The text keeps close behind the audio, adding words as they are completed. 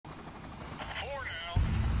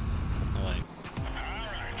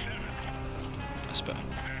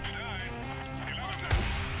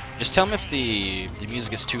Just tell me if the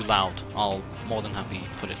music is too loud. I'll more than happy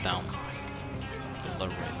put it down. Lower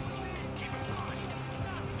it.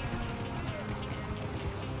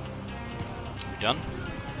 We done?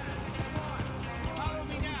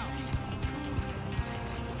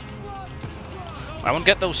 I want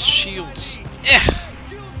to get those shields. Yeah.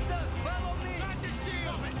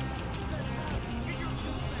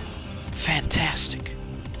 Fantastic.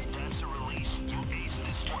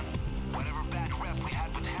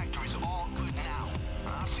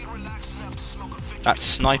 That's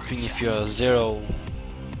sniping if you're 0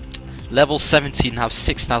 level 17 and have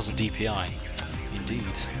 6,000 DPI. Indeed.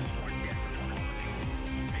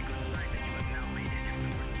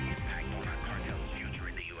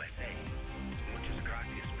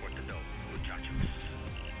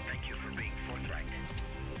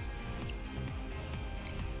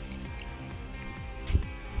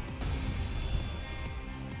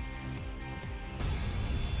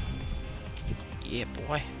 Yeah,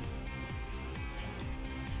 boy.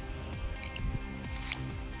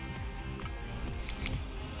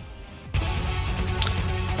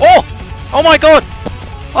 Oh! Oh my god!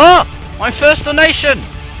 Oh! My first donation!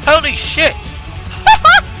 Holy shit!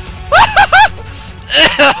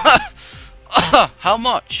 How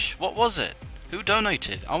much? What was it? Who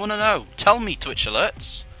donated? I want to know. Tell me, Twitch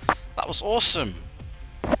alerts. That was awesome.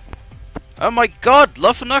 Oh my god,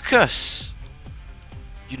 Lufanuckus!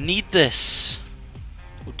 You need this.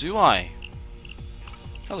 Or do I?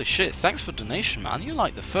 Holy shit, thanks for donation, man. You're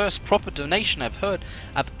like the first proper donation I've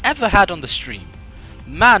ever had on the stream.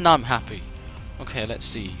 Man, I'm happy. Okay, let's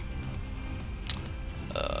see.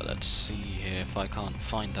 Let's see here if I can't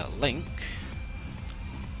find that link.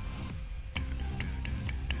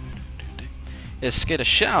 It scared the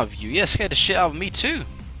shit out of you. Yeah, it scared the shit out of me too.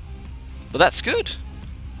 But that's good.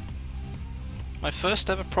 My first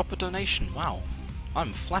ever proper donation. Wow.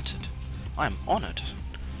 I'm flattered. I'm honoured.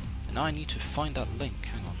 And now I need to find that link.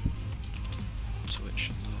 Hang on.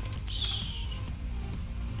 Twitch alerts.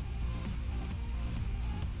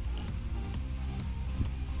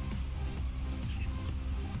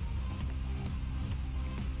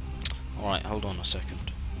 Alright, hold on a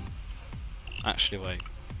second. Actually, wait.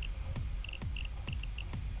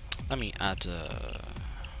 Let me add,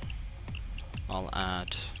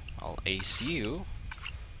 I'll ace you,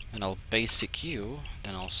 and I'll basic you,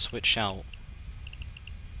 then I'll switch out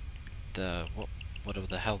the, whatever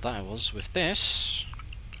the hell that was with this,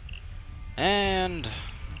 and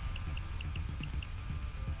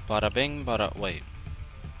bada bing, bada, wait,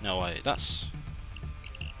 no wait, that's,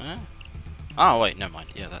 huh? Oh wait, never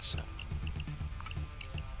mind, yeah that's it.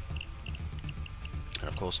 And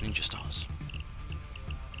of course ninja stars.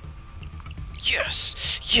 Yes!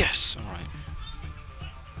 Yes! Alright.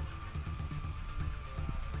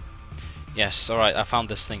 Yes, alright, I found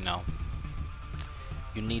this thing now.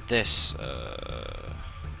 You need this,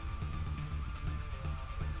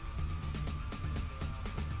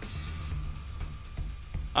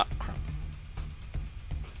 ah, crap.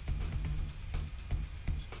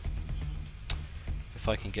 If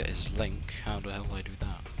I can get his link, how the hell do I do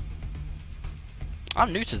that?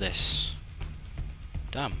 I'm new to this.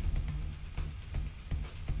 Damn.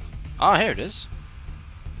 Ah, here it is.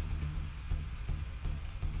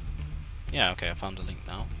 Yeah, okay, I found a link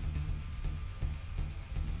now.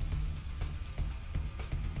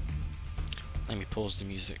 Let me pause the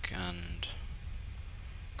music and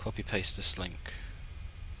copy paste this link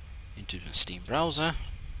into the Steam browser.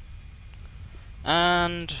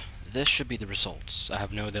 And this should be the results. I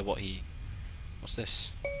have no idea what he... What's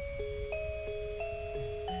this?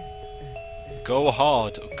 Go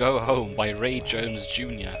Hard or Go Home by Ray Jones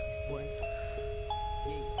Jr.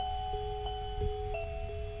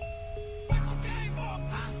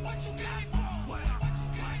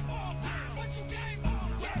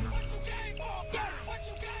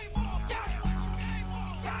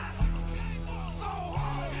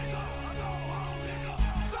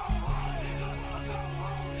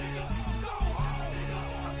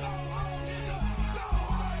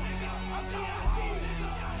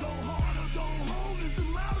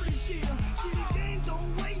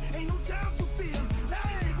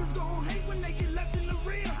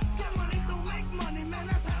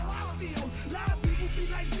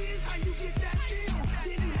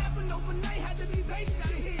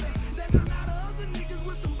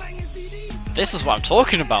 This is what I'm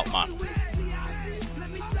talking about, man.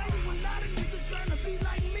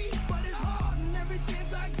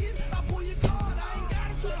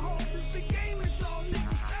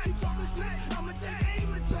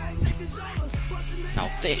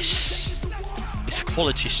 Now this is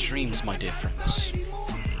quality streams, my dear friends.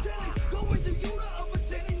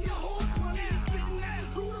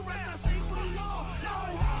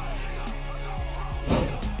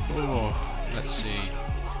 Oh, let's see.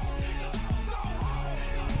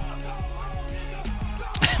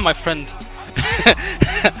 My friend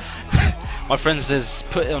my friend says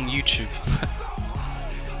put it on YouTube.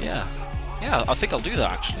 Yeah, I think I'll do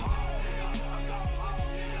that actually.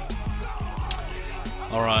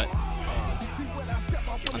 Alright,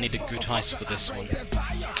 I need a good heist for this one.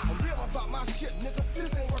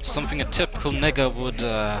 Something a typical nigger would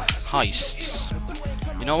heist.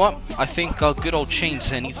 You know what? I think our good old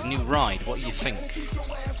Chainsaw needs a new ride. What do you think?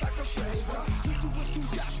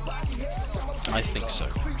 I think so.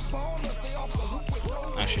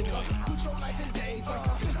 Actually, do I?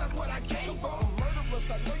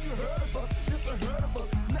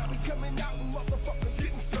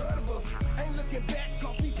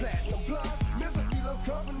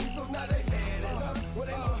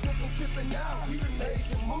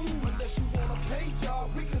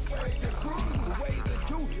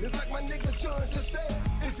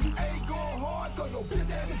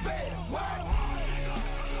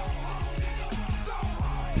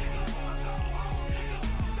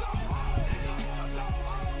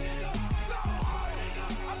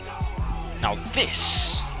 Now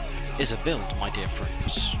this is a build, my dear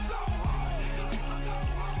friends.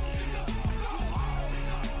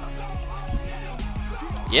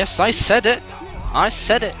 Yes, I said it. I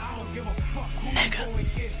said it. Nigga.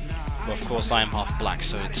 Well, of course, I am half black,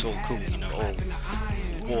 so it's all cool, you know.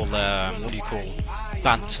 All what do you call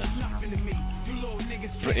banter?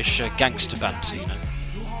 British gangster banter, you know.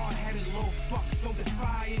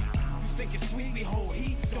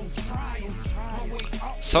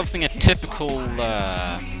 Something a typical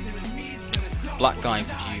black guy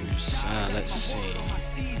would use. Let's see.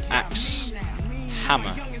 Axe,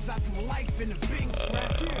 hammer.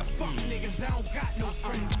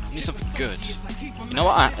 Need something good. You know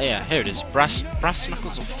what? Yeah, here it is. Brass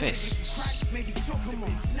knuckles or fists?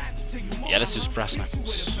 Yeah, let's use brass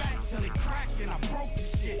knuckles.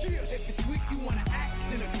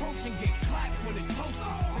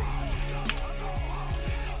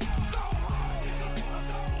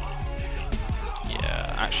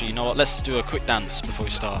 Yeah, actually, you know what? Let's do a quick dance before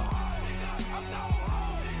we start.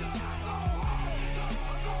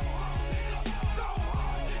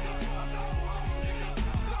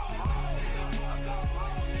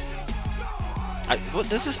 What?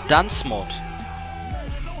 This is dance mod.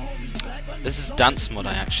 This is dance mod.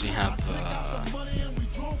 I actually have.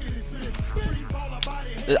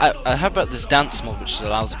 I heard about this dance mod which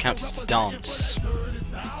allows the characters to dance.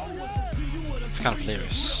 It's kind of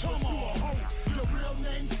hilarious.